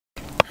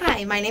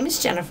Hi, my name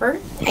is Jennifer,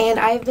 and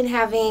I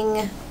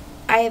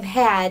have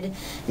had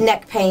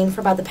neck pain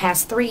for about the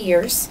past 3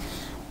 years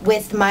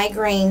with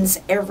migraines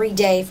every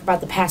day for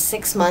about the past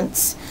 6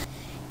 months.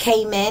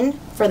 Came in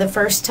for the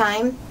first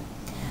time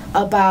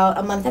about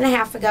a month and a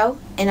half ago,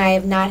 and I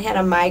have not had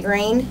a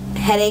migraine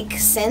headache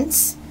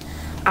since.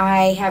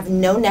 I have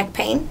no neck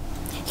pain.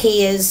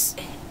 He is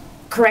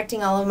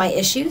correcting all of my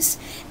issues,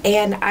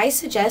 and I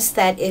suggest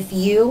that if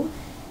you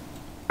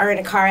are in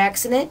a car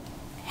accident,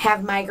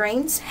 have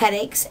migraines,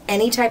 headaches,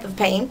 any type of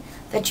pain,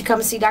 that you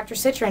come see Dr.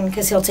 Citrin,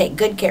 because he'll take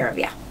good care of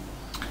you.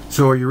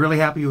 So are you really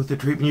happy with the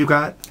treatment you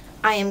got?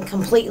 I am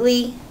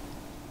completely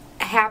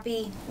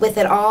happy with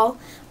it all.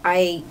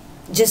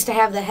 Just to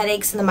have the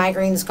headaches and the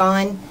migraines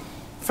gone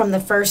from the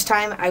first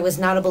time, I was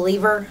not a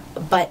believer,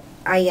 but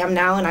I am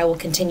now, and I will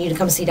continue to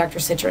come see Dr.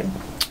 Citrin.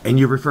 And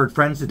you referred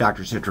friends to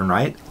Dr. Citrin,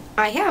 right?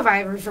 I have. I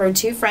referred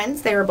 2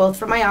 friends. They were both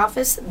from my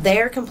office.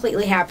 They're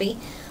completely happy.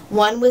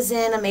 One was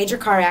in a major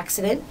car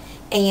accident,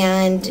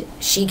 and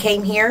she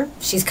came here.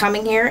 She's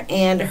coming here,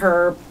 and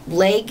her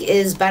leg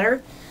is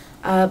better,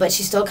 but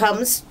she still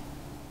comes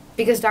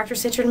because Dr.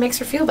 Citrin makes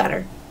her feel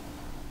better.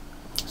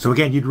 So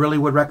again, you really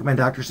would recommend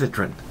Dr.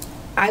 Citrin?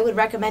 I would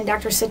recommend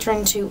Dr.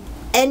 Citrin to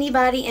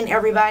anybody and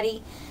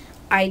everybody.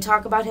 I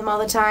talk about him all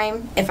the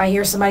time. If I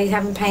hear somebody's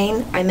having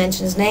pain, I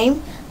mention his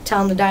name, tell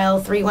them to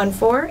dial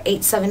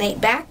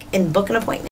 314-878-BACK and book an appointment.